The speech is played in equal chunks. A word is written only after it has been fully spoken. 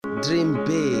Dream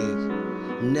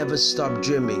big, never stop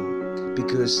dreaming,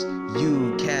 because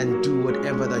you can do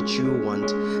whatever that you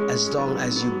want as long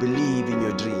as you believe in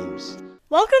your dreams.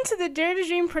 Welcome to the Dare to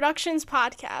Dream Productions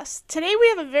podcast. Today we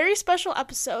have a very special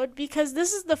episode because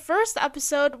this is the first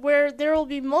episode where there will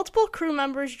be multiple crew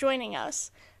members joining us.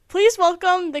 Please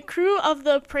welcome the crew of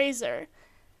The Appraiser,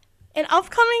 an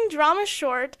upcoming drama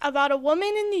short about a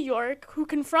woman in New York who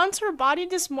confronts her body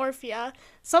dysmorphia,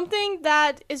 something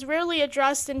that is rarely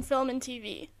addressed in film and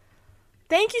TV.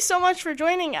 Thank you so much for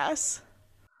joining us.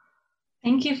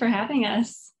 Thank you for having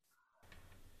us.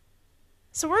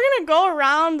 So we're going to go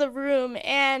around the room,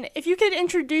 and if you could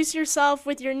introduce yourself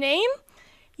with your name,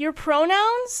 your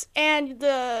pronouns, and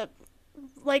the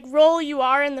role you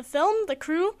are in the film, the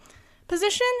crew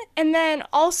position, and then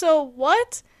also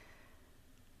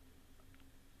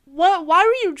why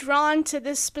were you drawn to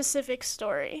this specific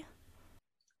story?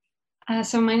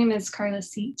 So my name is Carla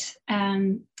Seat.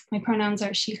 My pronouns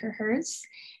are she, her, hers.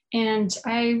 And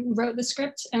I wrote the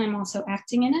script and I'm also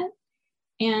acting in it.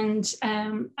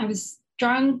 And I was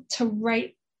drawn to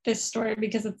write this story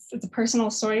because it's a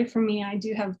personal story for me. I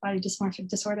do have body dysmorphic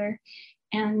disorder.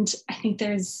 And I think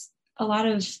there's a lot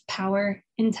of power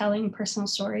in telling personal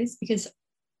stories because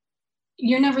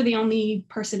you're never the only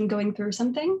person going through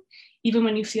something, even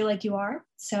when you feel like you are.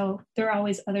 So there are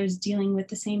always others dealing with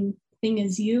the same thing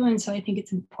as you. And so I think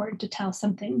it's important to tell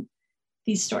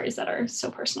these stories that are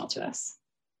so personal to us.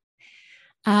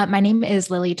 My name is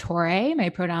Lily Torre. My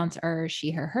pronouns are she,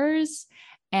 her, hers,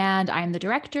 and I'm the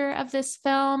director of this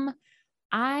film.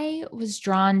 I was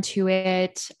drawn to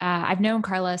it. I've known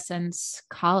Carla since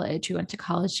college. We went to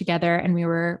college together and we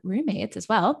were roommates as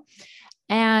well.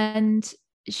 And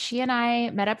she and I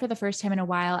met up for the first time in a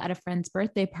while at a friend's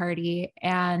birthday party.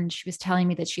 And she was telling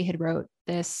me that she had wrote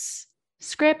this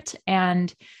script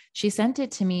and she sent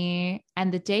it to me.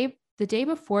 And the day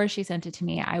before she sent it to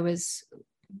me, I was,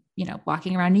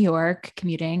 walking around New York,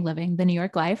 commuting, living the New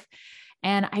York life.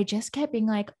 And I just kept being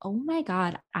like, oh my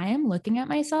God, I am looking at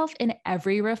myself in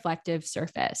every reflective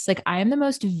surface. Like I am the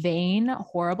most vain,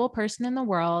 horrible person in the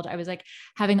world. I was like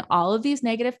having all of these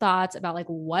negative thoughts about like,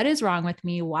 what is wrong with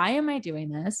me? Why am I doing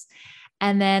this?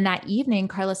 And then that evening,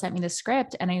 Carla sent me the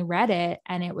script and I read it.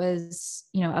 And it was,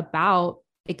 about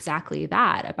exactly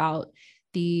that, about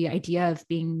the idea of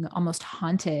being almost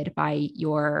haunted by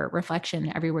your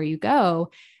reflection everywhere you go.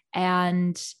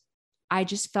 And I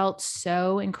just felt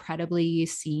so incredibly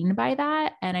seen by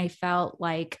that. And I felt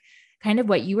like kind of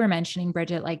what you were mentioning,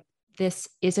 Bridget, like this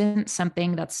isn't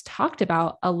something that's talked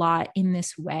about a lot in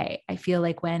this way. I feel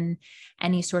like when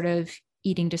any sort of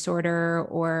eating disorder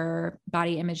or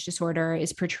body image disorder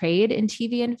is portrayed in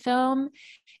TV and film,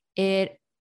 it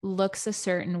looks a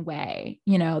certain way.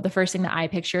 The first thing that I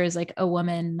picture is like a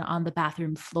woman on the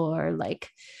bathroom floor, like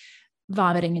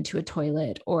vomiting into a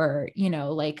toilet or,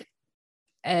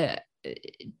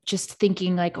 just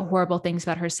thinking like horrible things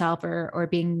about herself or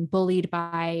being bullied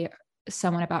by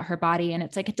someone about her body. And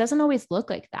it's like, it doesn't always look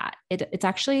like that. It's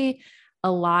actually a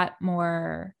lot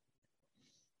more,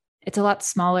 it's a lot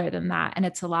smaller than that. And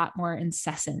it's a lot more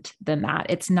incessant than that.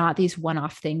 It's not these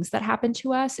one-off things that happen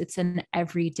to us. It's an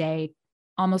everyday,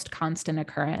 almost constant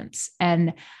occurrence.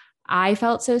 And I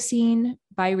felt so seen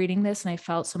by reading this. And I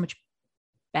felt so much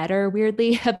better,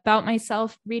 weirdly, about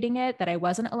myself reading it, that I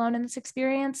wasn't alone in this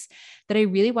experience, that I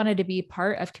really wanted to be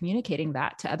part of communicating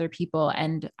that to other people.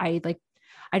 And I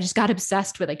just got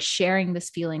obsessed with like sharing this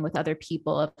feeling with other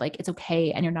people of like, it's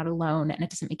okay. And you're not alone and it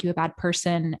doesn't make you a bad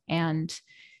person. And,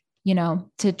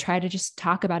 to try to just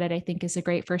talk about it, I think is a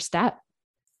great first step.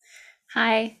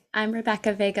 Hi, I'm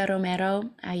Rebecca Vega Romero.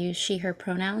 I use she, her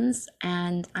pronouns,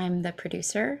 and I'm the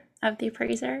producer of The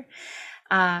Appraiser.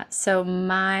 So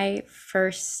my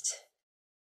first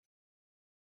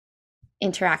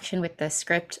interaction with the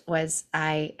script was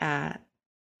I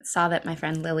saw that my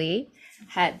friend Lily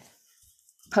had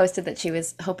posted that she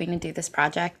was hoping to do this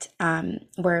project.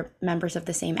 We're members of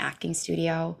the same acting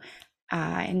studio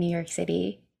in New York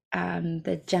City,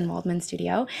 the Jen Waldman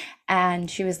studio, and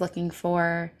she was looking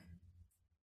for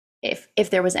if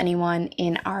there was anyone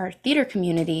in our theater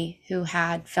community who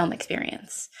had film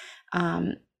experience.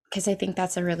 Because I think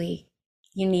that's a really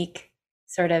unique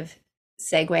sort of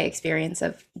segue experience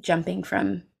of jumping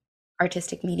from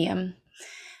artistic medium.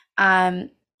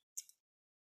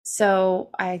 So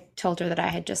I told her that I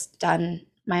had just done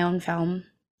my own film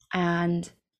and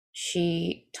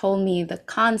she told me the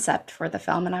concept for the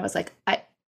film. And I was like,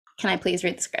 can I please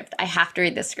read the script? I have to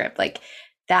read the script. Like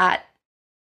that,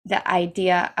 the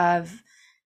idea of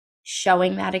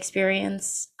showing that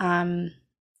experience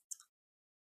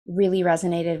really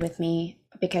resonated with me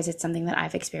because it's something that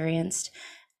I've experienced.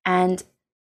 And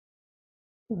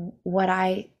what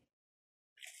I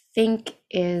think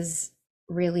is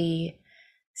really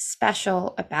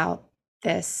special about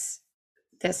this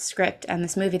script and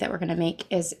this movie that we're going to make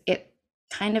is it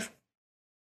kind of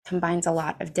combines a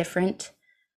lot of different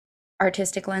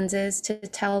artistic lenses to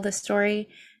tell the story.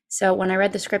 So when I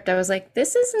read the script, I was like,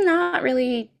 this is not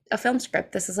really a film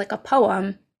script. This is like a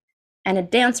poem and a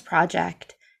dance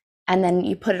project. And then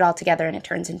you put it all together and it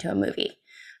turns into a movie.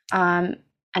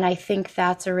 And I think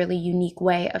that's a really unique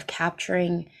way of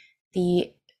capturing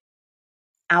the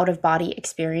out-of-body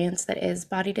experience that is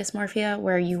body dysmorphia,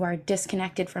 where you are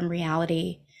disconnected from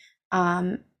reality,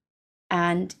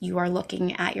 and you are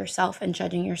looking at yourself and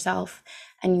judging yourself,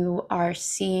 and you are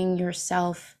seeing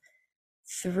yourself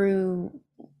through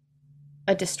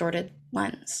a distorted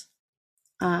lens.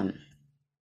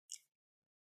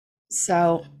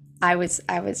 So I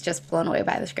was just blown away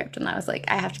by the script, and I was like,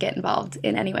 I have to get involved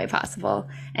in any way possible,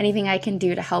 anything I can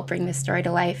do to help bring this story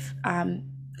to life,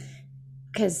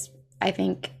 because I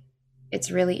think it's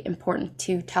really important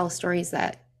to tell stories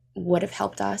that would have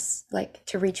helped us, like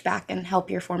to reach back and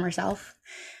help your former self.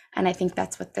 And I think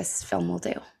that's what this film will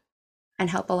do, and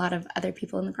help a lot of other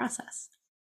people in the process.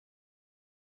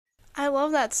 I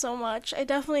love that so much. I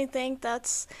definitely think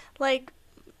that's like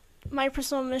my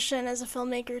personal mission as a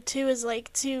filmmaker too, is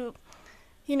like to,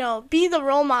 you know, be the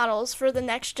role models for the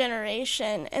next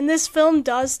generation. And this film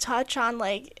does touch on,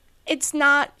 like, it's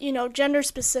not, you know, gender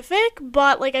specific,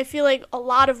 but like I feel like a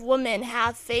lot of women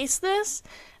have faced this.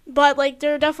 But like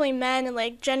there are definitely men and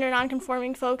like gender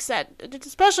nonconforming folks that,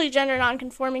 especially gender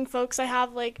nonconforming folks. I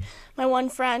have like my one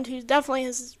friend who definitely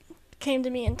has came to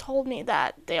me and told me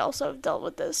that they also have dealt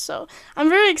with this. So I'm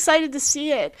very excited to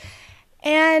see it.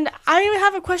 And I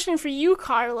have a question for you,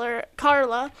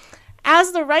 Carla.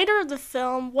 As the writer of the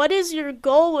film, what is your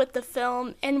goal with the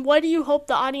film, and what do you hope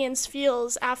the audience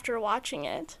feels after watching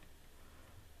it?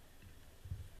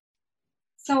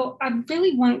 So I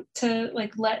really want to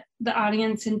like let the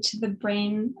audience into the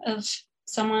brain of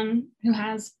someone who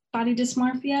has body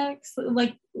dysmorphia.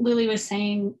 Like Lily was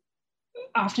saying,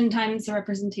 oftentimes the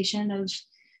representation of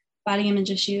body image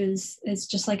issues is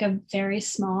just like a very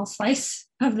small slice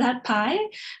of that pie.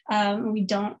 We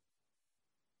don't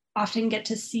often get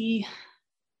to see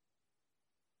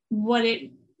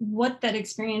what that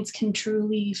experience can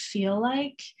truly feel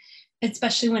like,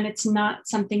 especially when it's not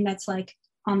something that's like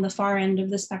on the far end of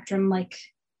the spectrum, like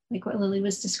what Lily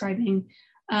was describing.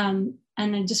 And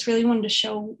I just really wanted to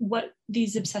show what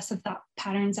these obsessive thought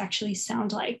patterns actually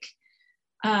sound like,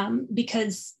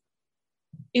 because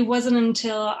it wasn't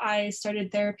until I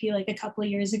started therapy like a couple of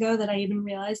years ago that I even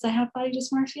realized I have body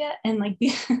dysmorphia. And like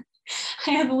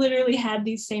I have literally had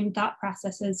these same thought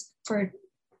processes for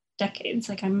decades.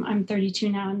 Like I'm 32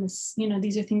 now, and this, you know,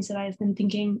 these are things that I've been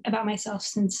thinking about myself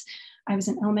since I was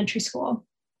in elementary school.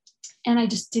 And I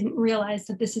just didn't realize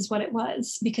that this is what it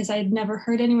was, because I had never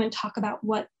heard anyone talk about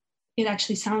what it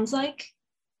actually sounds like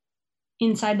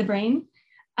inside the brain.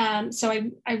 So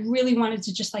I really wanted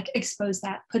to just like expose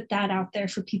that, put that out there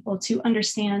for people to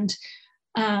understand.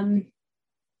 And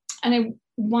I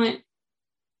want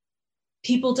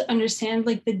people to understand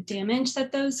like the damage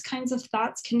that those kinds of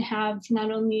thoughts can have,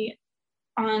 not only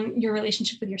on your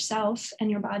relationship with yourself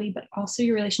and your body, but also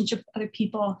your relationship with other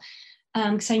people.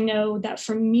 Because I know that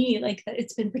for me, like that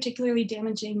it's been particularly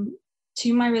damaging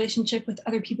to my relationship with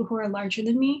other people who are larger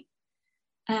than me.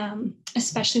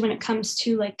 Especially when it comes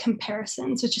to like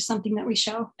comparisons, which is something that we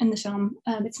show in the film.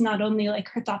 It's not only like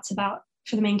her thoughts about,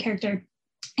 for the main character,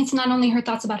 it's not only her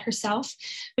thoughts about herself,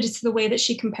 but it's the way that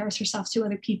she compares herself to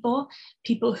other people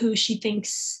who she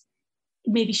thinks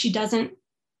maybe she doesn't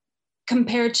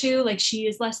compare to, like she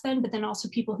is less than, but then also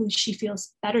people who she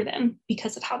feels better than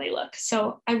because of how they look.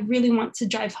 So I really want to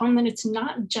drive home that it's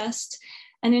not just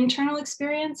an internal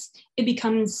experience, it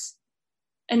becomes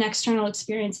an external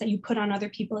experience that you put on other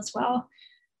people as well.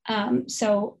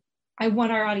 So I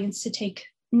want our audience to take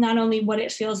not only what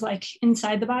it feels like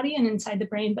inside the body and inside the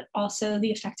brain, but also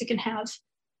the effect it can have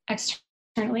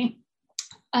externally.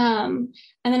 And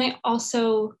then I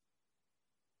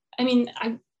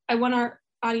want our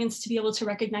audience to be able to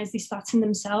recognize these thoughts in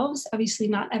themselves. Obviously,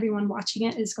 not everyone watching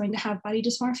it is going to have body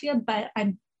dysmorphia, but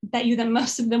I bet you that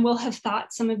most of them will have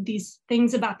thought some of these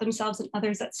things about themselves and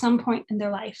others at some point in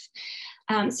their life.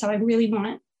 So I really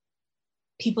want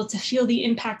people to feel the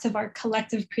impact of our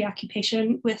collective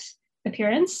preoccupation with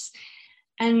appearance,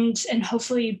 and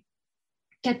hopefully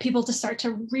get people to start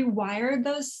to rewire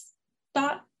those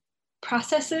thought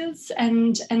processes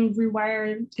and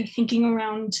rewire their thinking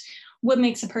around what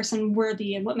makes a person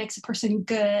worthy and what makes a person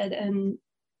good. And,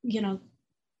 you know,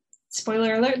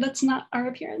 spoiler alert, that's not our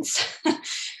appearance.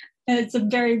 It's a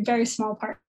very, very small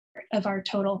part of our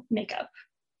total makeup.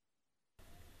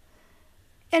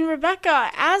 And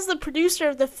Rebecca, as the producer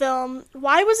of the film,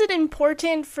 why was it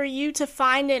important for you to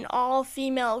find an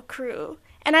all-female crew?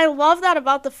 And I love that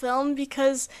about the film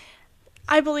because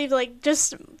I believe, like,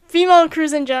 just female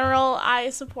crews in general, I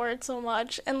support so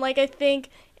much. And, like, I think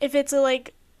if it's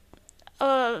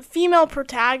a female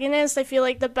protagonist, I feel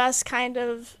like the best kind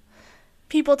of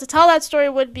people to tell that story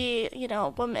would be,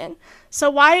 women. So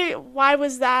why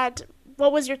was that?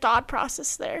 What was your thought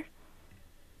process there?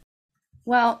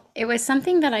 Well, it was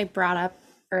something that I brought up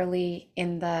early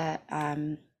in the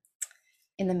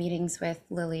meetings with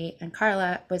Lily and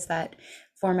Carla, was that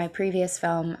for my previous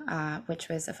film, which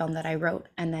was a film that I wrote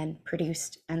and then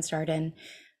produced and starred in,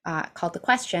 called The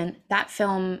Question, that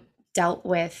film dealt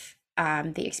with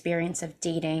the experience of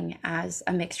dating as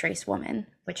a mixed race woman,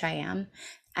 which I am.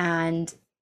 And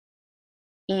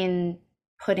in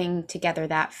putting together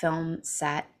that film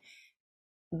set,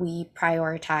 we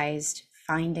prioritized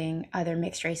finding other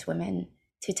mixed race women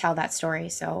to tell that story.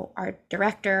 So our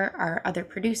director, our other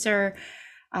producer,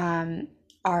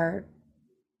 our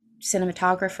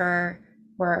cinematographer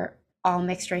were all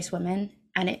mixed race women,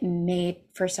 and it made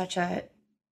for such a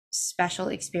special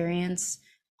experience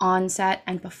on set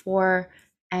and before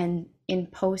and in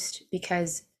post,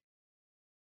 because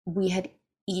we had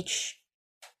each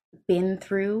been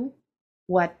through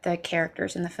what the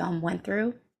characters in the film went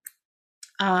through.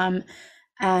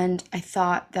 And I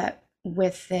thought that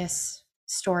with this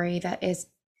story that is,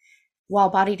 while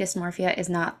body dysmorphia is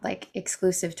not like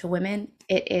exclusive to women,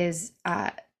 it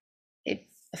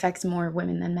affects more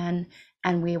women than men.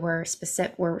 And we're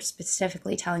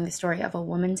specifically telling the story of a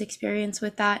woman's experience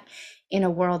with that in a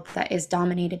world that is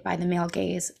dominated by the male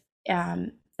gaze,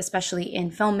 especially in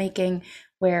filmmaking,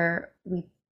 where we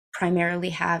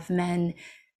primarily have men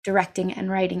directing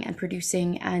and writing and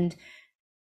producing and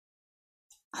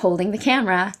holding the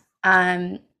camera.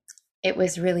 It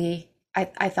was really,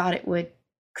 I thought it would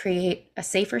create a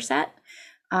safer set,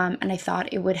 and I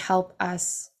thought it would help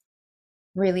us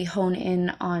really hone in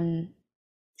on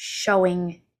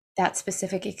showing that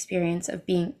specific experience of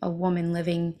being a woman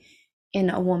living in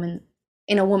a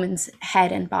woman's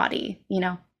head and body.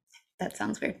 That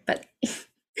sounds weird, but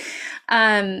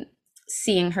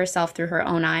seeing herself through her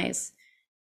own eyes.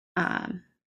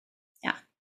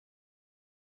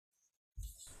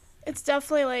 It's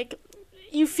definitely like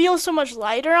you feel so much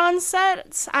lighter on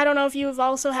set. I don't know if you've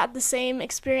also had the same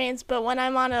experience, but when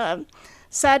I'm on a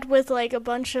set with like a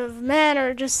bunch of men,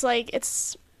 or just like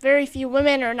it's very few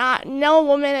women or no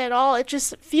woman at all, it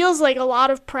just feels like a lot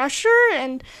of pressure,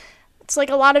 and it's like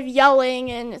a lot of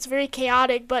yelling, and it's very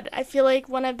chaotic. But I feel like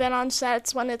when I've been on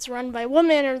sets when it's run by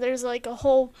women, or there's like a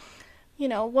whole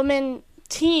woman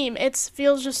team, it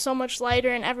feels just so much lighter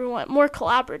and everyone more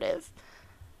collaborative.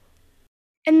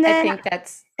 And then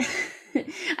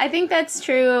I think that's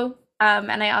true.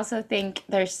 And I also think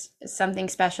there's something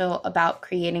special about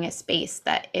creating a space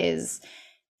that is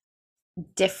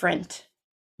different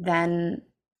than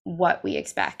what we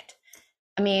expect.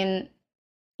 I mean,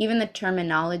 even the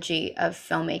terminology of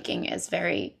filmmaking is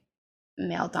very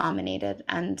male dominated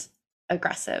and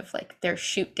aggressive. Like, there's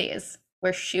shoot days,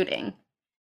 we're shooting.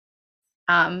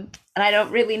 And I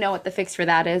don't really know what the fix for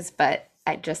that is, but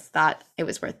I just thought it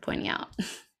was worth pointing out.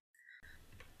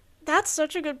 That's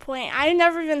such a good point. I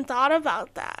never even thought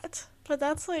about that. But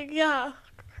that's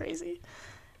crazy.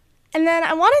 And then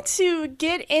I wanted to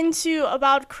get into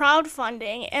about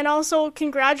crowdfunding and also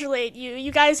congratulate you.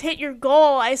 You guys hit your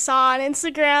goal I saw on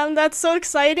Instagram. That's so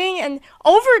exciting. And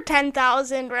over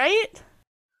 10,000, right?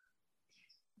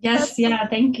 Yes, yeah,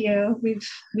 thank you.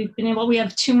 We've been able, we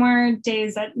have 2 more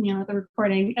days at the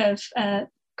reporting of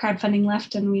crowdfunding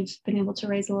left, and we've been able to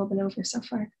raise a little bit over so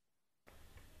far.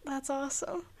 That's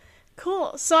awesome.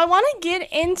 Cool. So I want to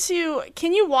get into,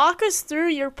 can you walk us through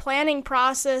your planning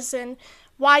process and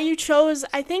why you chose,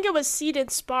 I think it was Seed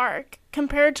and Spark,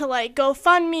 compared to like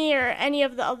GoFundMe or any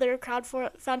of the other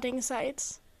crowdfunding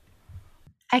sites?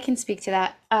 I can speak to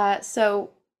that.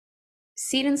 So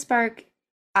Seed and Spark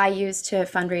I used to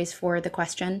fundraise for The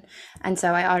Question. And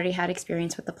so I already had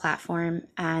experience with the platform.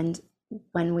 And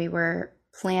when we were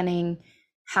planning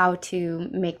how to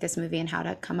make this movie and how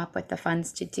to come up with the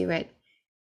funds to do it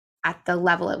at the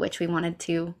level at which we wanted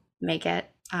to make it,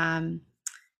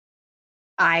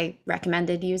 I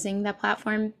recommended using the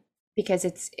platform because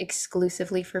it's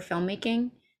exclusively for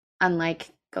filmmaking,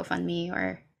 unlike GoFundMe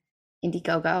or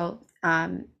Indiegogo.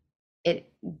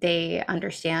 They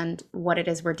understand what it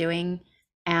is we're doing,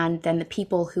 and then the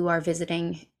people who are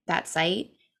visiting that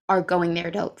site are going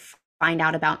there to find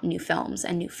out about new films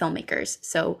and new filmmakers.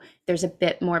 So there's a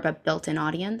bit more of a built-in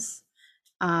audience,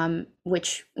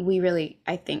 which we really,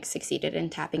 I think, succeeded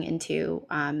in tapping into.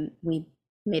 We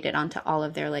made it onto all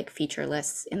of their like feature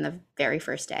lists in the very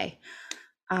first day.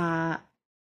 And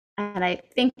I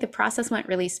think the process went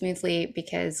really smoothly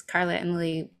because Carla and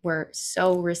Lily were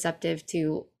so receptive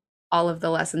to all of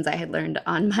the lessons I had learned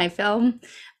on my film,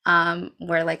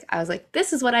 where like I was like,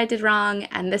 this is what I did wrong,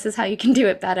 and this is how you can do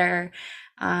it better.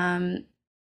 And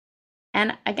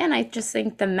again, I just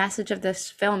think the message of this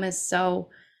film is so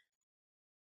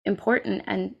important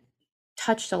and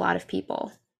touched a lot of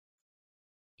people.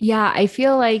 Yeah, I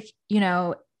feel like,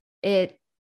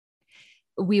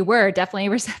 we were definitely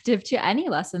receptive to any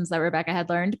lessons that Rebecca had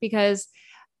learned, because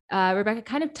Rebecca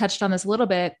kind of touched on this a little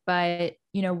bit, but,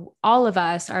 all of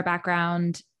us, our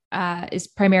background is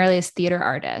primarily as theater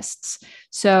artists.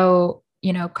 So,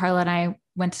 Carla and I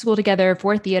went to school together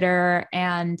for theater,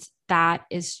 and that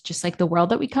is just like the world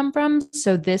that we come from.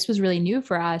 So this was really new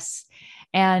for us.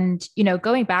 And,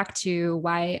 going back to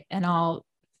why an all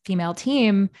female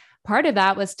team, part of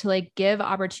that was to like give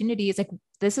opportunities. Like,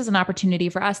 this is an opportunity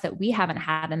for us that we haven't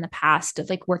had in the past of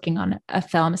like working on a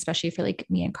film, especially for like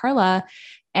me and Carla.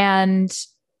 And,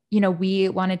 we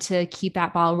wanted to keep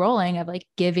that ball rolling of like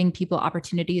giving people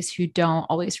opportunities who don't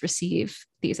always receive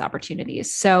these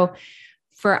opportunities. So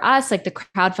for us, like the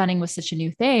crowdfunding was such a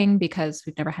new thing because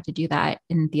we've never had to do that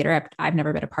in theater. I've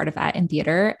never been a part of that in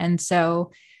theater. And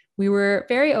so we were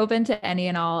very open to any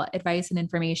and all advice and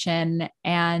information.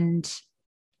 And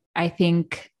I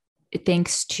think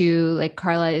thanks to like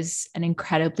Carla is an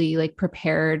incredibly like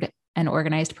prepared and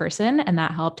organized person, and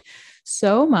that helped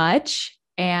so much.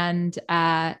 And,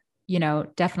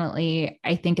 definitely,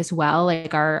 I think as well,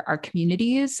 like our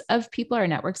communities of people, our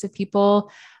networks of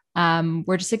people,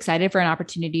 we're just excited for an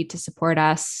opportunity to support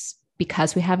us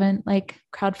because we haven't like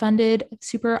crowdfunded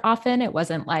super often. It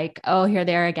wasn't like, oh, here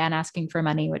they are again asking for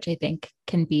money, which I think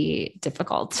can be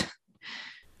difficult.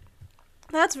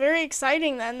 That's very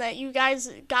exciting then that you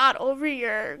guys got over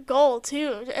your goal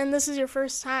too, and this is your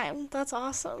first time. That's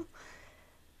awesome.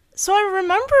 So I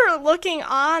remember looking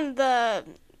on the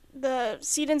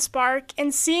Seed and Spark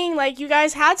and seeing like you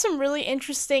guys had some really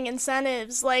interesting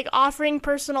incentives, like offering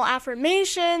personal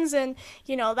affirmations, and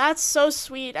that's so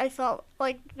sweet. I felt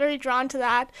like very drawn to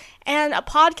that. And a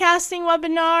podcasting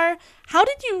webinar. How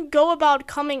did you go about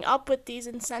coming up with these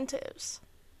incentives?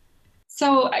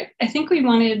 So I think we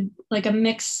wanted like a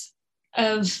mix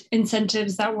of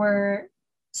incentives that were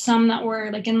some that were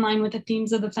like in line with the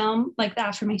themes of the film, like the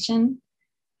affirmation.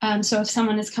 So if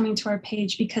someone is coming to our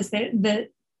page because the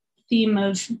theme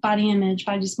of body image,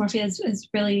 body dysmorphia has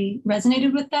really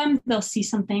resonated with them, they'll see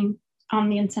something on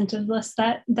the incentive list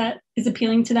that is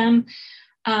appealing to them,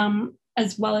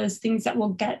 as well as things that will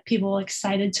get people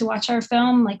excited to watch our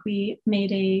film. Like we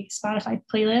made a Spotify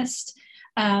playlist.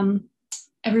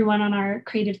 Everyone on our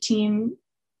creative team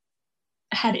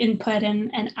had input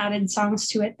and added songs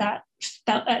to it that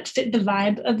fit the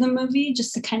vibe of the movie,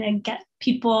 just to kind of get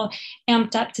people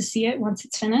amped up to see it once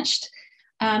it's finished.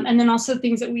 And then also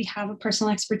things that we have a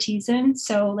personal expertise in.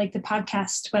 So like the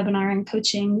podcast webinar and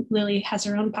coaching, Lily has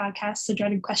her own podcast, The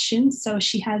Dreaded Questions. So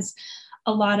she has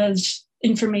a lot of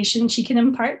information she can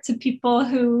impart to people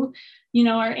who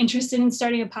are interested in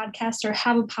starting a podcast or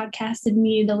have a podcast and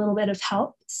need a little bit of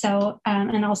help. So,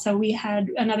 and also we had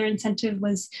another incentive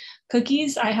was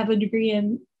cookies. I have a degree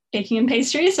in baking and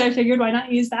pastry, so I figured why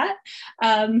not use that.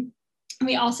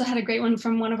 We also had a great one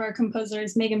from one of our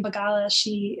composers, Megan Bagala.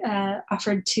 She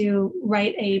offered to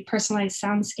write a personalized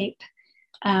soundscape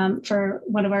for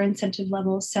one of our incentive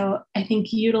levels. So I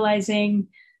think utilizing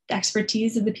the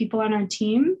expertise of the people on our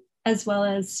team, as well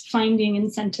as finding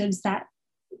incentives that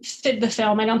fit the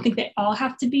film. I don't think they all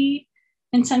have to be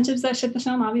incentives that fit the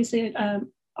film. Obviously,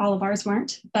 all of ours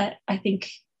weren't, but I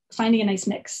think finding a nice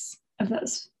mix of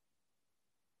those.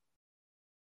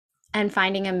 And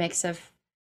finding a mix of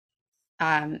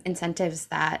incentives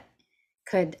that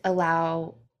could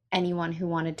allow anyone who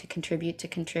wanted to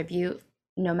contribute,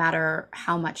 no matter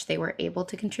how much they were able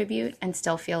to contribute, and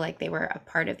still feel like they were a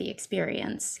part of the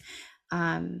experience.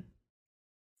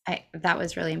 That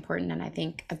was really important, and I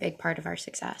think a big part of our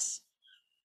success.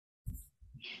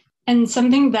 And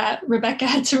something that Rebecca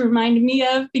had to remind me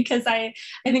of, because I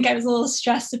think I was a little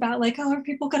stressed about like, oh, are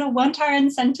people going to want our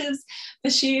incentives?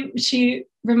 But she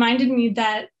reminded me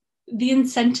that the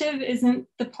incentive isn't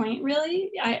the point,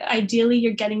 really. Ideally,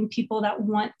 you're getting people that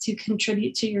want to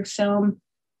contribute to your film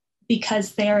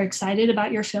because they are excited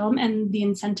about your film, and the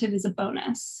incentive is a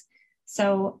bonus.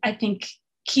 So I think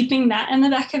keeping that in the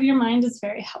back of your mind is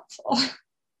very helpful.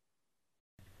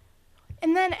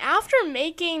 And then after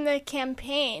making the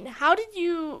campaign, how did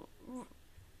you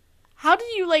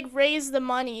like raise the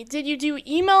money? Did you do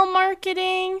email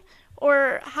marketing,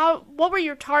 or what were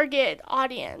your target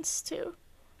audience to?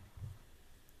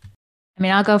 I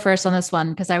mean, I'll go first on this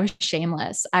one because I was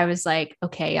shameless. I was like,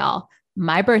 okay, y'all,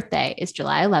 my birthday is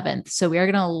July 11th. So we are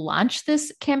going to launch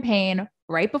this campaign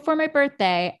right before my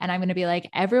birthday. And I'm going to be like,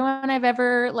 everyone I've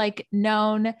ever like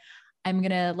known, I'm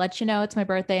going to let you know it's my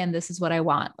birthday and this is what I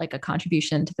want, like a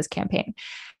contribution to this campaign.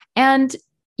 And,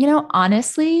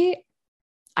 honestly,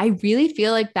 I really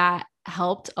feel like that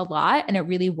helped a lot and it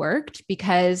really worked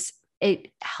because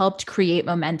it helped create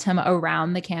momentum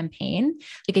around the campaign.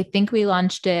 Like I think we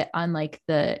launched it on like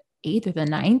the 8th or the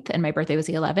 9th and my birthday was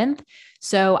the 11th.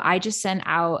 So I just sent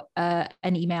out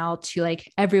an email to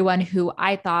like everyone who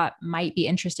I thought might be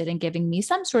interested in giving me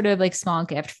some sort of like small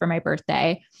gift for my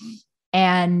birthday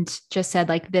and just said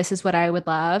like, this is what I would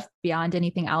love beyond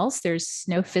anything else. There's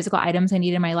no physical items I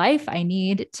need in my life. I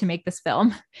need to make this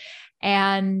film.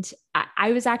 And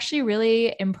I was actually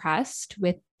really impressed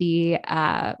with the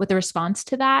response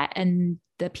to that and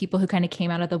the people who kind of came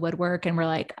out of the woodwork and were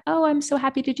like, oh, I'm so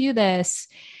happy to do this.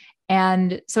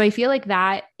 And so I feel like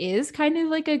that is kind of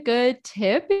like a good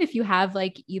tip if you have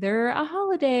like either a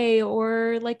holiday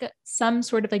or like some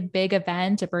sort of like big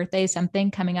event, a birthday,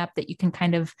 something coming up that you can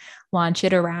kind of launch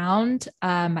it around.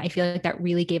 I feel like that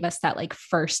really gave us that like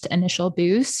first initial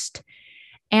boost.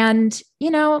 And,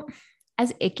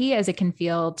 as icky as it can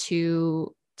feel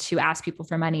to ask people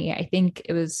for money, I think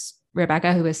it was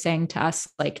Rebecca who was saying to us,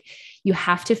 like, you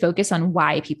have to focus on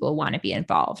why people want to be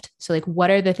involved. So like, what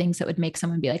are the things that would make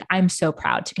someone be like, I'm so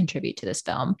proud to contribute to this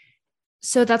film?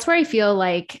 So that's where I feel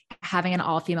like having an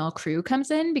all-female crew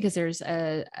comes in because there's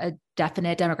a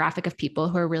definite demographic of people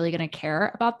who are really going to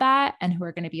care about that and who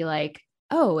are going to be like,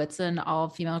 oh, it's an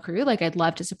all-female crew. Like, I'd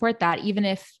love to support that, even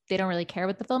if they don't really care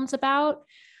what the film's about.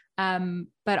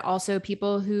 But also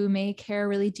people who may care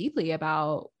really deeply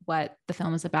about what the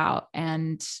film is about.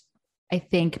 And I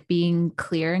think being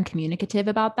clear and communicative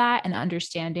about that and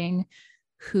understanding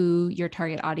who your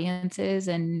target audience is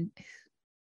and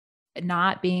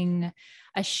not being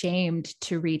ashamed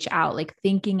to reach out, like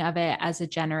thinking of it as a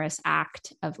generous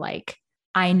act of like,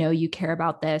 I know you care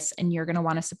about this and you're going to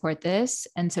want to support this.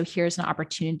 And so here's an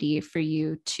opportunity for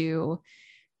you to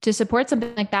support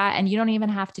something like that. And you don't even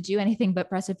have to do anything but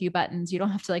press a few buttons. You don't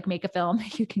have to like make a film.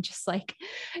 You can just like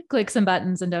click some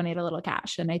buttons and donate a little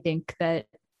cash. And I think that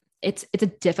it's a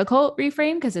difficult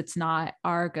reframe because it's not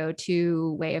our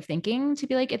go-to way of thinking to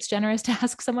be like, it's generous to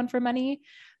ask someone for money.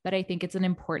 But I think it's an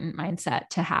important mindset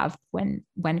to have when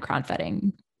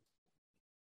crowdfunding.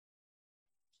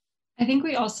 I think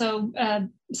we also,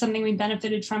 something we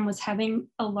benefited from was having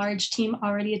a large team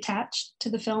already attached to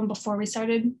the film before we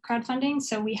started crowdfunding.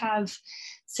 So we have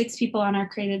 6 people on our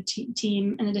creative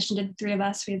team. In addition to the 3 of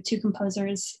us, we have 2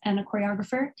 composers and a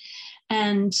choreographer.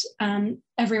 And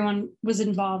everyone was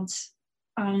involved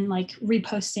on like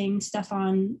reposting stuff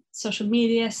on social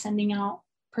media, sending out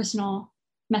personal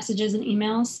messages and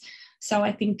emails. So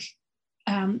I think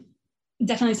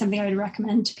definitely something I would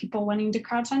recommend to people wanting to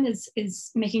crowdfund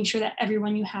is making sure that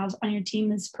everyone you have on your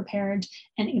team is prepared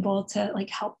and able to like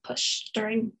help push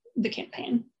during the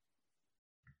campaign.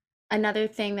 Another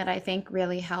thing that I think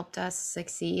really helped us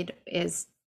succeed is,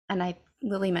 and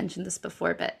Lily mentioned this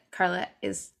before, but Carla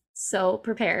is so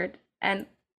prepared, and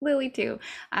Lily too,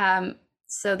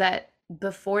 so that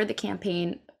before the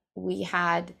campaign, we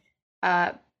had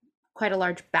quite a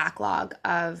large backlog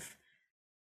of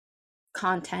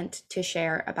content to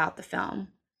share about the film.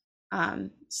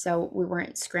 So we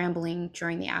weren't scrambling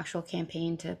during the actual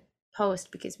campaign to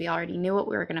post because we already knew what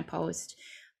we were going to post.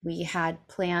 We had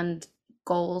planned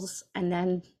goals, and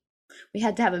then we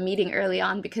had to have a meeting early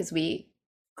on because we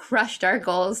crushed our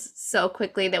goals so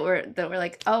quickly that we're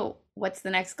like, oh, what's the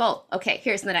next goal? Okay,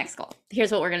 here's the next goal.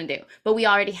 Here's what we're going to do. But we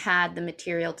already had the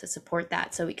material to support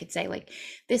that. So we could say like,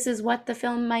 this is what the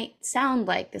film might sound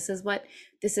like. This is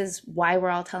why we're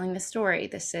all telling the story.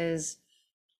 This is,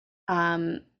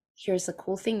 here's the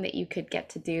cool thing that you could get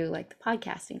to do, like the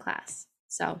podcasting class.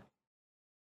 So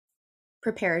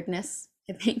preparedness,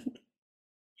 I think.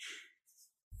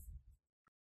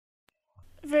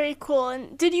 Very cool.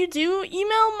 And did you do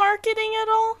email marketing at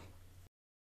all?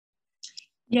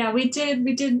 Yeah, we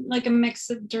did like a mix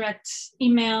of direct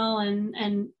email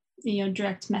and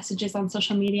direct messages on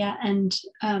social media, and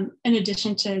in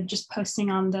addition to just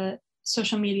posting on the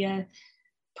social media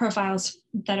profiles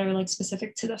that are like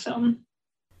specific to the film.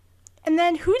 And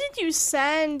then who did you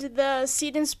send the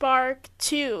Seed and Spark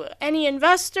to? Any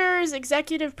investors,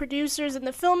 executive producers in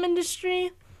the film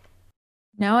industry?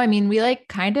 No, I mean, we like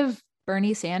kind of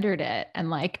Bernie Sandered it, and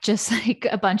like just like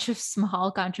a bunch of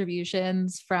small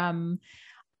contributions from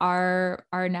our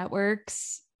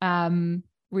networks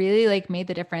really like made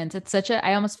the difference. It's such a,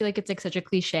 I almost feel like it's like such a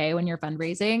cliche when you're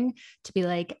fundraising to be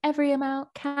like every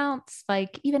amount counts,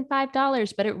 like even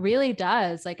 $5, but it really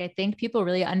does. Like I think people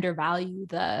really undervalue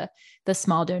the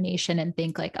small donation and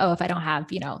think like, oh, if I don't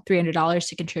have, you know, $300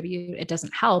 to contribute, it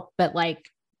doesn't help. But like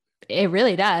it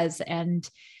really does. And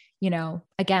you know,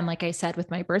 again, like I said,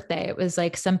 with my birthday, it was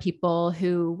like some people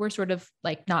who were sort of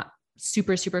like not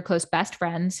super, super close best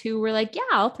friends who were like, yeah,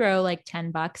 I'll throw like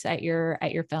 $10 at your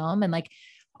film. And like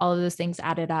all of those things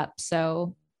added up.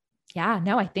 So yeah,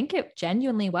 no, I think it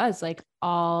genuinely was like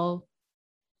all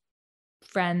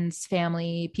friends,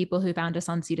 family, people who found us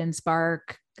on Seed and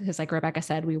Spark. Because like Rebecca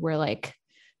said, we were like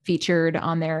featured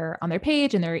on their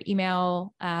page and their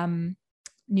email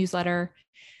newsletter.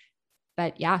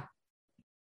 But yeah.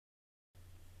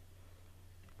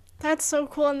 That's so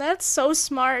cool, and that's so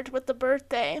smart with the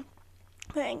birthday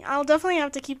thing. I'll definitely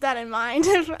have to keep that in mind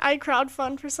if I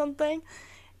crowdfund for something.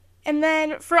 And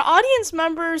then for audience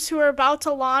members who are about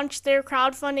to launch their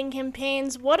crowdfunding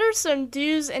campaigns, what are some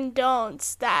do's and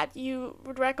don'ts that you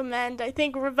would recommend? I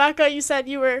think Rebecca, you said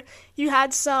you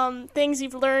had some things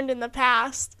you've learned in the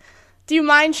past. Do you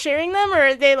mind sharing them, or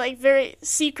are they like very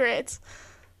secret?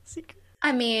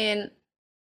 I mean,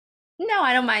 no,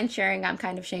 I don't mind sharing. I'm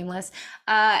kind of shameless.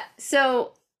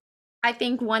 So I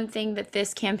think one thing that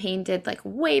this campaign did like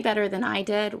way better than I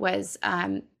did was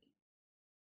the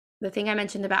thing I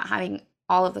mentioned about having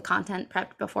all of the content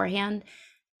prepped beforehand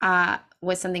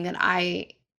was something that I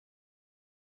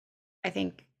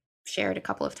think shared a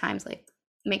couple of times. Like,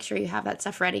 make sure you have that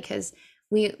stuff ready, because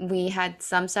we had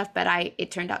some stuff, but it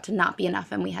turned out to not be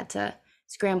enough, and we had to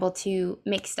scramble to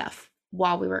make stuff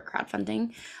while we were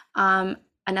crowdfunding.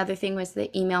 Another thing was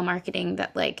the email marketing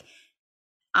that like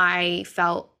I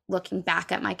felt looking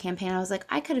back at my campaign, I was like,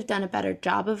 I could have done a better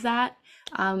job of that.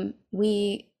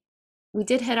 We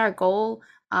did hit our goal,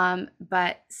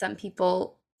 but some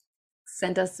people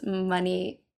sent us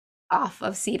money off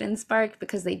of Seed and Spark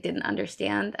because they didn't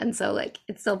understand. And so like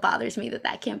it still bothers me that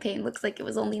that campaign looks like it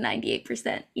was only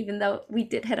 98%, even though we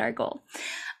did hit our goal.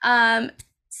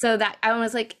 So that I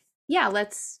was like, yeah,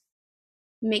 let's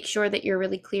make sure that you're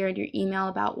really clear in your email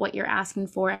about what you're asking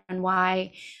for and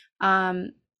why,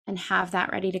 and have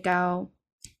that ready to go.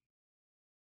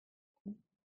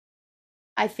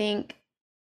 I think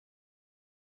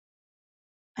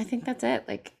that's it.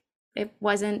 Like,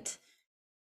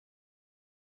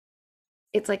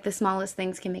 it's like the smallest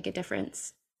things can make a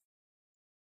difference.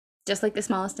 Just like the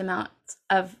smallest amount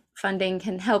of funding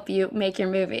can help you make your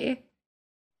movie.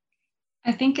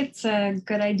 I think it's a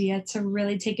good idea to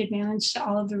really take advantage to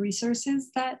all of the resources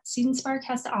that Seed and Spark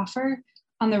has to offer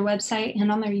on their website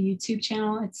and on their YouTube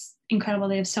channel. It's incredible.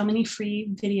 They have so many free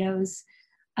videos,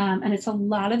 and it's a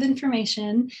lot of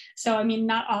information. So, I mean,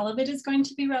 not all of it is going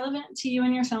to be relevant to you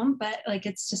and your film, but like,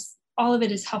 it's just, all of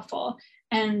it is helpful.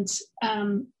 And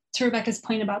to Rebecca's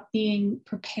point about being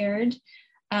prepared,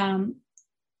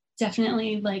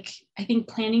 definitely, like, I think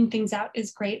planning things out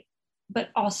is great, but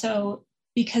also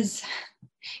because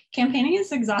campaigning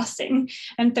is exhausting,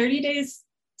 and 30 days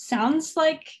sounds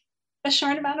like a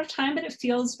short amount of time, but it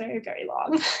feels very, very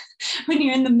long when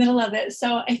you're in the middle of it.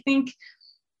 So I think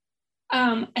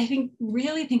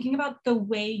really thinking about the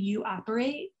way you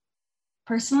operate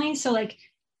personally. So like,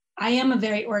 I am a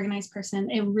very organized person.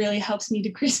 It really helps me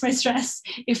decrease my stress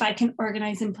if I can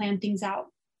organize and plan things out.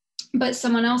 But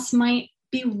someone else might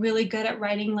be really good at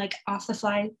writing like off the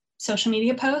fly social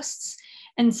media posts.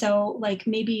 And so like,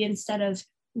 maybe instead of,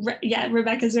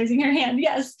 Rebecca's raising her hand.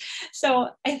 Yes. So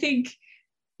I think,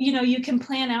 you can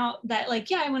plan out that like,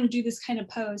 yeah, I want to do this kind of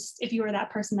post. If you are that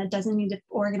person that doesn't need to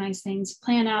organize things,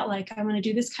 plan out like, I want to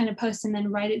do this kind of post and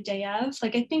then write it day of.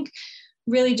 Like, I think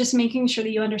really just making sure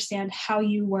that you understand how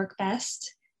you work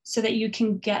best so that you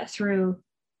can get through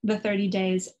the 30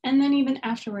 days. And then even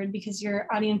afterward, because your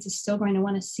audience is still going to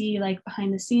want to see like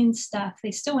behind the scenes stuff.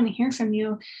 They still want to hear from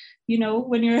you,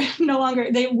 when you're no longer,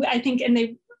 I think, and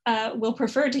they will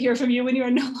prefer to hear from you when you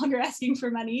are no longer asking for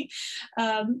money.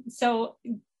 So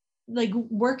like,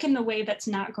 work in the way that's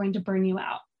not going to burn you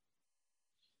out.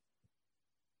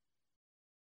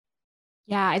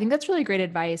 Yeah, I think that's really great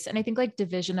advice. And I think like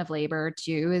division of labor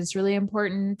too is really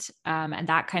important. And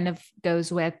that kind of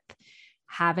goes with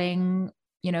having,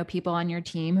 people on your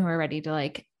team who are ready to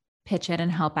like pitch in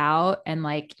and help out. And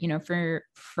like,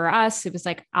 for us, it was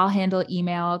like, I'll handle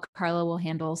email, Carla will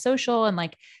handle social. And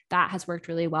like, that has worked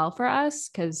really well for us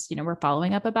because, we're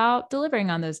following up about delivering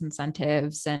on those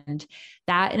incentives. And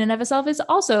that in and of itself is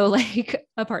also like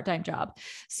a part-time job.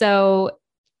 So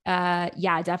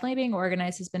Yeah, definitely being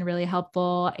organized has been really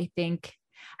helpful. I think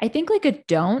like a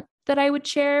don't that I would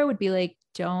share would be like,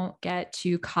 don't get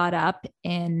too caught up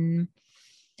in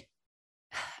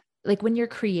like when we were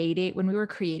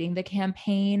creating the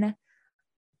campaign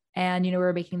and, we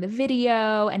were making the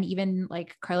video, and even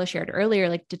like Carla shared earlier,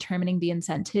 like determining the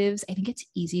incentives. I think it's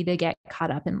easy to get caught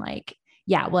up in like,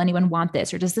 yeah, will anyone want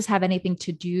this? Or does this have anything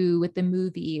to do with the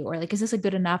movie? Or like, is this a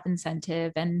good enough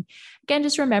incentive? And again,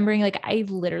 just remembering, like, I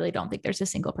literally don't think there's a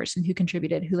single person who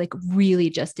contributed who like really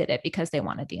just did it because they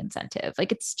wanted the incentive.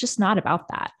 Like, it's just not about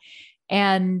that.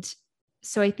 And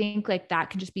so I think like that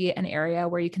can just be an area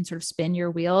where you can sort of spin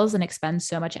your wheels and expend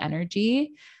so much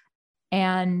energy.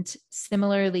 And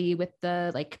similarly with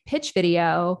the like pitch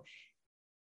video,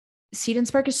 Seed and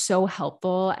Spark is so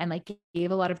helpful and like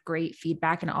gave a lot of great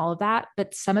feedback and all of that.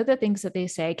 But some of the things that they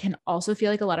say can also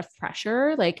feel like a lot of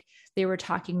pressure. Like they were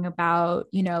talking about,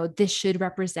 this should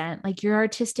represent like your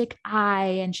artistic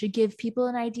eye and should give people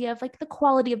an idea of like the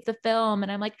quality of the film.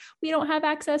 And I'm like, we don't have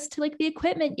access to like the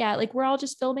equipment yet. Like we're all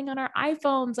just filming on our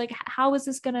iPhones. Like, how is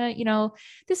this gonna,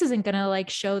 this isn't gonna like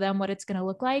show them what it's gonna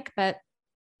look like. But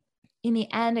in the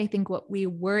end, I think what we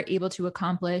were able to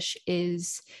accomplish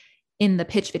is, in the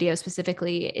pitch video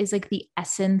specifically, is like the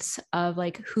essence of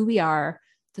like who we are,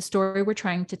 the story we're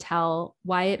trying to tell,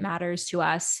 why it matters to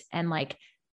us, and like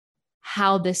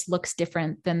how this looks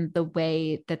different than the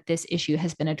way that this issue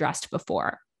has been addressed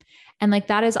before. And like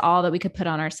that is all that we could put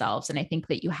on ourselves. And I think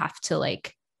that you have to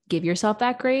like give yourself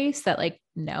that grace that like,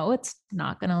 no, it's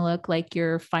not going to look like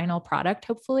your final product,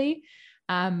 hopefully.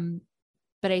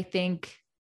 But I think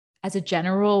as a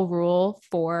general rule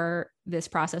for this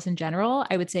process in general,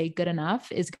 I would say good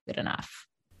enough is good enough.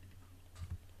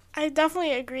 I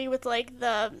definitely agree with like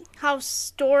how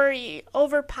story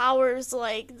overpowers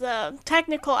like the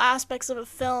technical aspects of a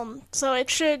film. So it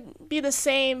should be the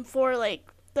same for like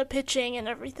the pitching and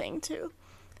everything too.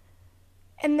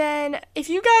 And then if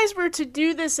you guys were to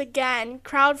do this again,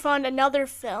 crowdfund another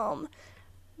film,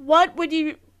 what would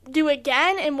you do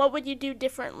again and what would you do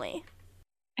differently?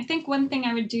 I think one thing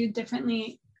I would do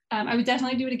differently, I would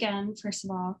definitely do it again, first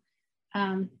of all.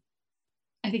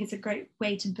 I think it's a great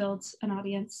way to build an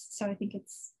audience. So I think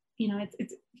it's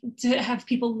to have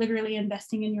people literally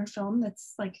investing in your film.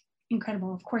 That's like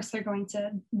incredible. Of course, they're going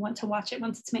to want to watch it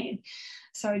once it's made.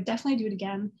 So I would definitely do it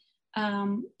again.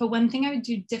 But one thing I would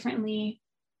do differently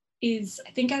is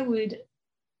I think I would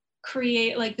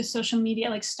create like the social media,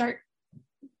 like start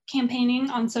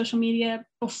campaigning on social media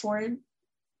before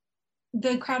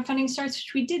the crowdfunding starts,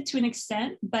 which we did to an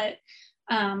extent, but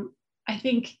I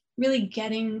think really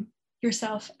getting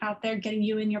yourself out there, getting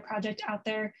you and your project out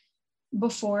there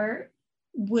before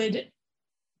would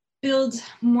build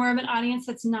more of an audience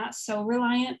that's not so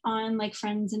reliant on like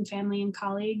friends and family and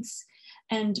colleagues,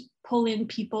 and pull in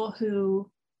people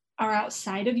who are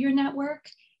outside of your network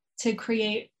to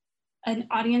create an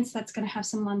audience that's going to have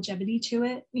some longevity to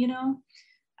it,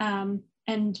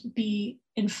 and be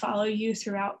and follow you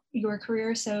throughout your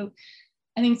career. So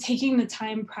I think taking the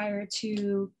time prior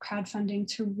to crowdfunding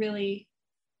to really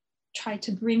try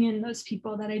to bring in those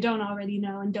people that I don't already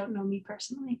know and don't know me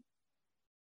personally.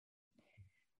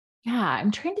 Yeah,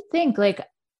 I'm trying to think, like,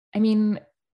 I mean,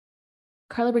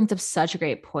 Carla brings up such a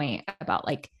great point about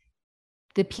like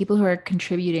the people who are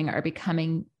contributing are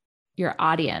becoming your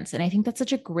audience. And I think that's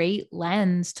such a great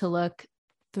lens to look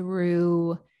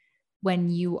through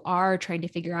when you are trying to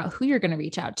figure out who you're going to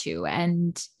reach out to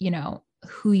and,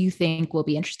 who you think will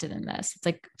be interested in this. It's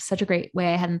like such a great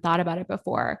way. I hadn't thought about it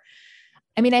before.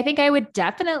 I mean, I think I would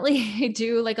definitely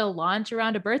do like a launch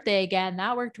around a birthday again.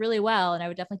 That worked really well. And I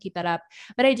would definitely keep that up.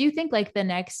 But I do think like the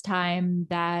next time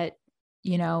that,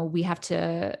 we have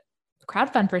to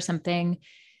crowdfund for something,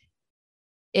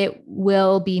 it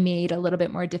will be made a little bit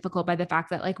more difficult by the fact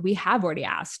that like we have already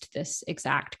asked this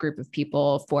exact group of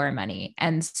people for money.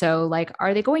 And so like,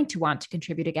 are they going to want to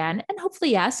contribute again? And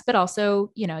hopefully yes, but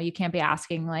also, you can't be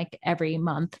asking like every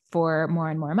month for more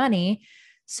and more money.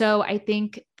 So I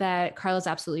think that Carla's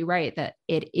absolutely right that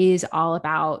it is all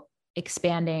about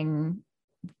expanding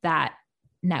that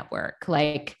network.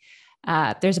 Like,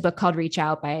 there's a book called Reach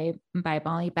Out by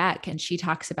Molly Beck. And she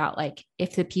talks about like,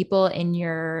 if the people in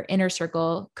your inner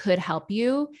circle could help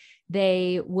you,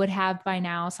 they would have by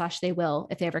now, / they will,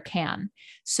 if they ever can.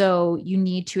 So you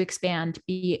need to expand,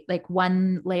 be like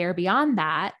one layer beyond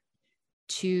that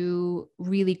to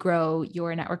really grow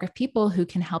your network of people who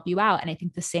can help you out. And I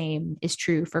think the same is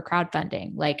true for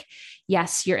crowdfunding. Like,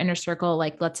 yes, your inner circle,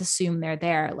 like, let's assume they're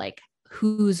there. Like,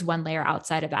 who's one layer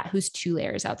outside of that? Who's 2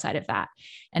 layers outside of that?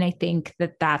 And I think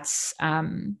that that's,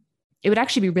 it would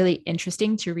actually be really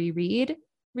interesting to reread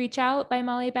Reach Out by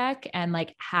Molly Beck and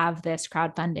like have this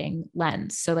crowdfunding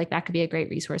lens. So like that could be a great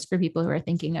resource for people who are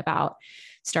thinking about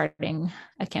starting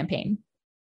a campaign.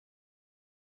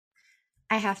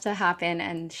 I have to hop in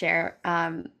and share.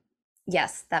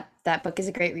 Yes, that book is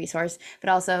a great resource, but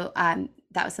also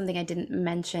that was something I didn't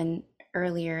mention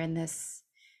earlier in this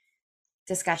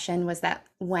discussion, was that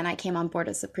when I came on board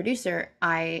as a producer,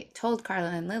 I told Carla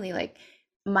and Lily, like,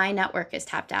 my network is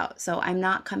tapped out. So I'm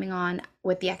not coming on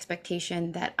with the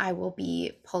expectation that I will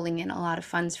be pulling in a lot of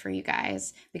funds for you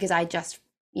guys, because I just,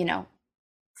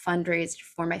 fundraised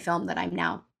for my film that I'm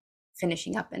now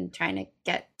finishing up and trying to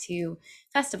get to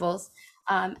festivals.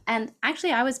 And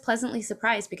actually, I was pleasantly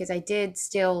surprised because I did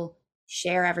still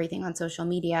share everything on social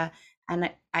media. And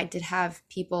I did have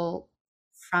people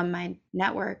from my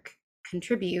network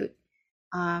contribute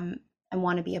and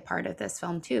want to be a part of this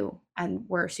film too. And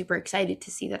we're super excited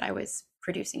to see that I was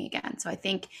producing again. So I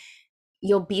think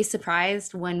you'll be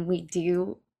surprised when we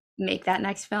do make that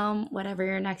next film, whatever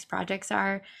your next projects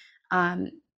are,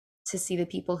 to see the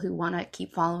people who want to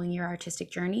keep following your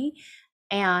artistic journey.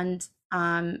 And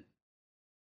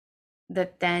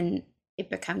that then it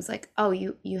becomes like, oh,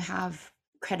 you have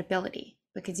credibility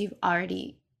because you've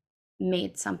already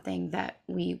made something that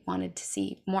we wanted to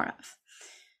see more of.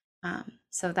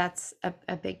 So that's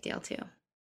a big deal too.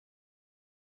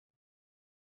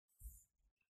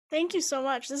 Thank you so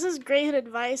much. This is great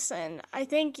advice, and I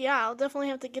think, I'll definitely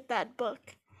have to get that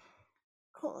book.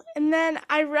 Cool. And then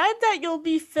I read that you'll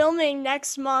be filming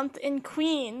next month in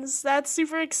Queens. That's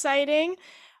super exciting.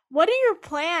 What are your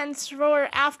plans for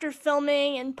after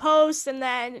filming and post? And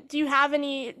then do you have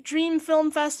any dream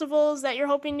film festivals that you're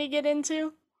hoping to get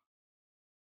into?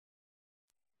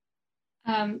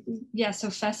 So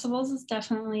festivals is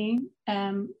definitely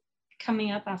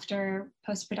coming up after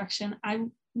post-production. I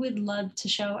would love to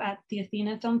show at the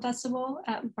Athena Film Festival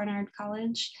at Barnard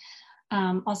College.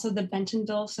 Also the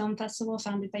Bentonville Film Festival,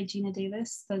 founded by Gina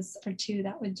Davis. Those are two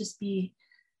that would just be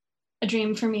a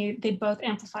dream for me. They both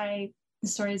amplify the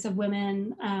stories of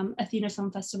women. Athena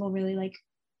Film Festival really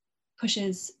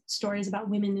pushes stories about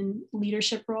women in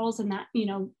leadership roles, and that,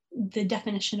 the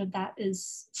definition of that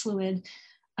is fluid.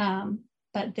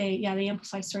 But they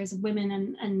amplify stories of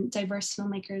women and diverse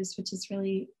filmmakers, which is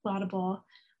really laudable.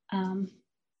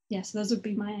 So those would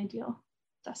be my ideal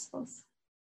festivals.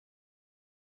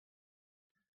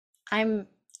 I'm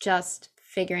just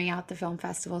figuring out the film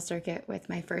festival circuit with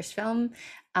my first film.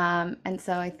 And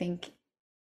so I think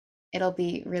it'll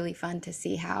be really fun to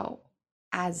see how,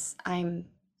 as I'm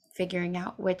figuring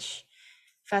out which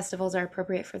festivals are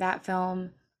appropriate for that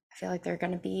film, I feel like there are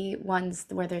going to be ones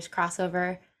where there's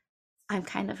crossover. I'm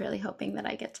kind of really hoping that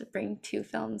I get to bring two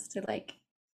films to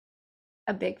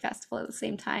a big festival at the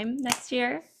same time next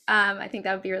year. I think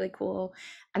that would be really cool.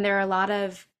 And there are a lot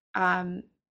of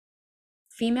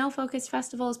female focused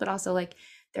festivals, but also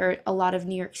there are a lot of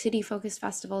New York City focused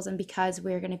festivals. And because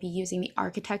we're going to be using the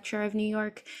architecture of New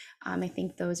York, I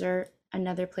think those are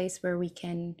another place where we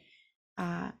can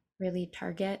really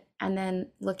target. And then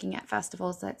looking at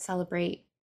festivals that celebrate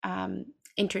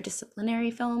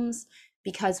interdisciplinary films,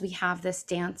 because we have this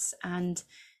dance and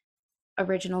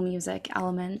original music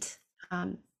element,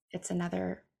 it's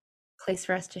another place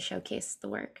for us to showcase the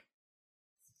work.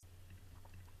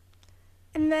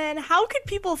 And then how could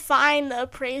people find The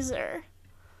Appraiser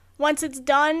once it's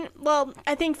done? Well,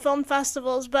 I think film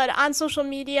festivals, but on social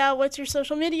media, what's your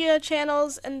social media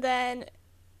channels? And then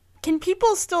can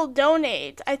people still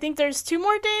donate? I think there's 2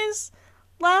 more days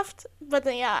left, but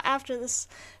then after this,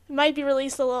 it might be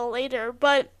released a little later.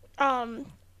 But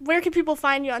where can people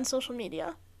find you on social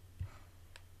media?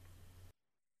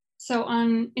 So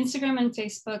on Instagram and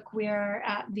Facebook, we are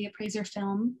at The Appraiser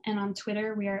Film, and on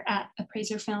Twitter, we are at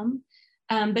Appraiser Film.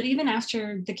 But even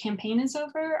after the campaign is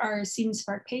over, our Seed and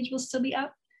Spark page will still be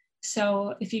up.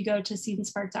 So if you go to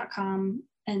seedandspark.com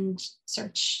and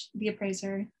search The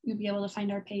Appraiser, you'll be able to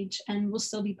find our page, and we'll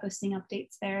still be posting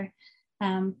updates there.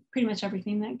 Pretty much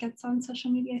everything that gets on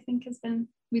social media, I think,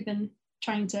 we've been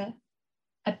trying to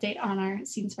update on our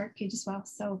Seed and Spark page as well.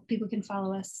 So people can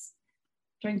follow us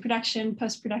during production,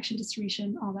 post-production,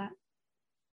 distribution, all that.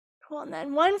 Cool. And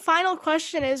then one final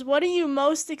question is, what are you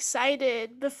most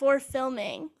excited before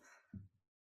filming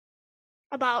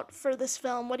about for this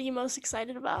film? What are you most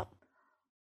excited about?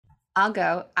 I'll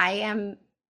go. I am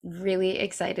really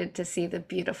excited to see the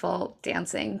beautiful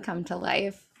dancing come to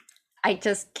life. I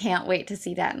just can't wait to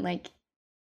see that. And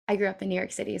I grew up in New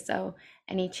York City, so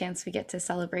any chance we get to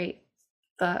celebrate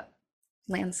the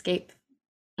landscape,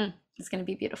 it's going to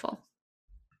be beautiful.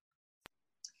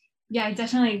 Yeah, I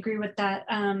definitely agree with that.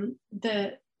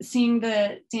 The seeing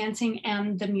the dancing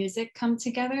and the music come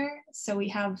together. So we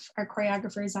have our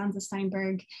choreographer, Zanza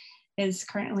Steinberg, is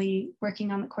currently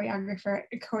working on the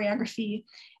choreography,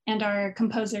 and our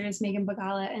composers, Megan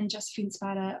Bagala and Josephine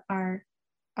Spada, are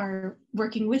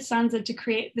working with Zanza to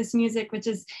create this music, which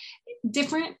is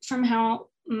different from how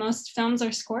most films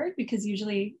are scored, because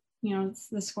usually,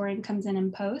 the scoring comes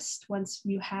in post once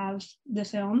you have the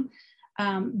film.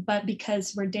 But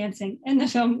because we're dancing in the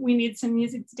film, we need some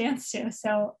music to dance to.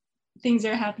 So things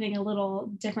are happening a little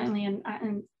differently, and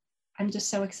I'm just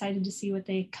so excited to see what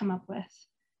they come up with.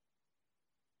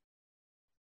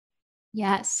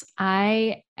 Yes,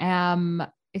 I am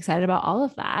excited about all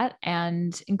of that,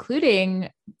 and including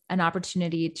an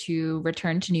opportunity to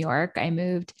return to New York. I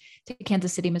moved to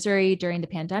Kansas City, Missouri during the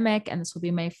pandemic, and this will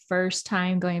be my first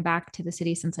time going back to the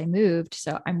city since I moved.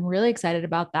 So I'm really excited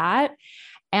about that.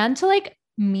 And to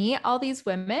meet all these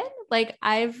women.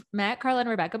 I've met Carla and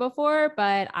Rebecca before,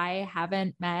 but I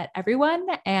haven't met everyone.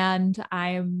 And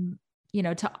I'm,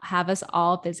 to have us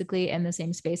all physically in the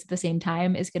same space at the same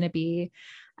time is going to be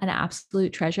an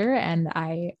absolute treasure. And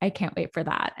I can't wait for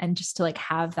that. And just to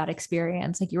have that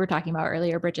experience, like you were talking about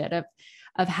earlier, Bridget,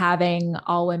 of having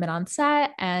all women on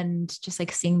set and just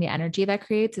seeing the energy that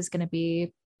creates is going to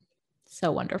be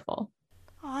so wonderful.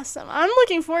 Awesome. I'm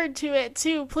looking forward to it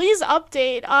too. Please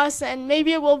update us, and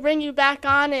maybe we'll bring you back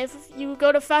on if you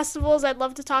go to festivals. I'd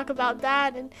love to talk about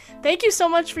that. And thank you so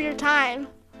much for your time.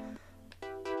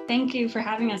 Thank you for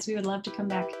having us. We would love to come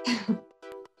back.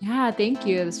 Yeah, thank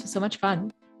you. This was so much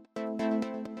fun.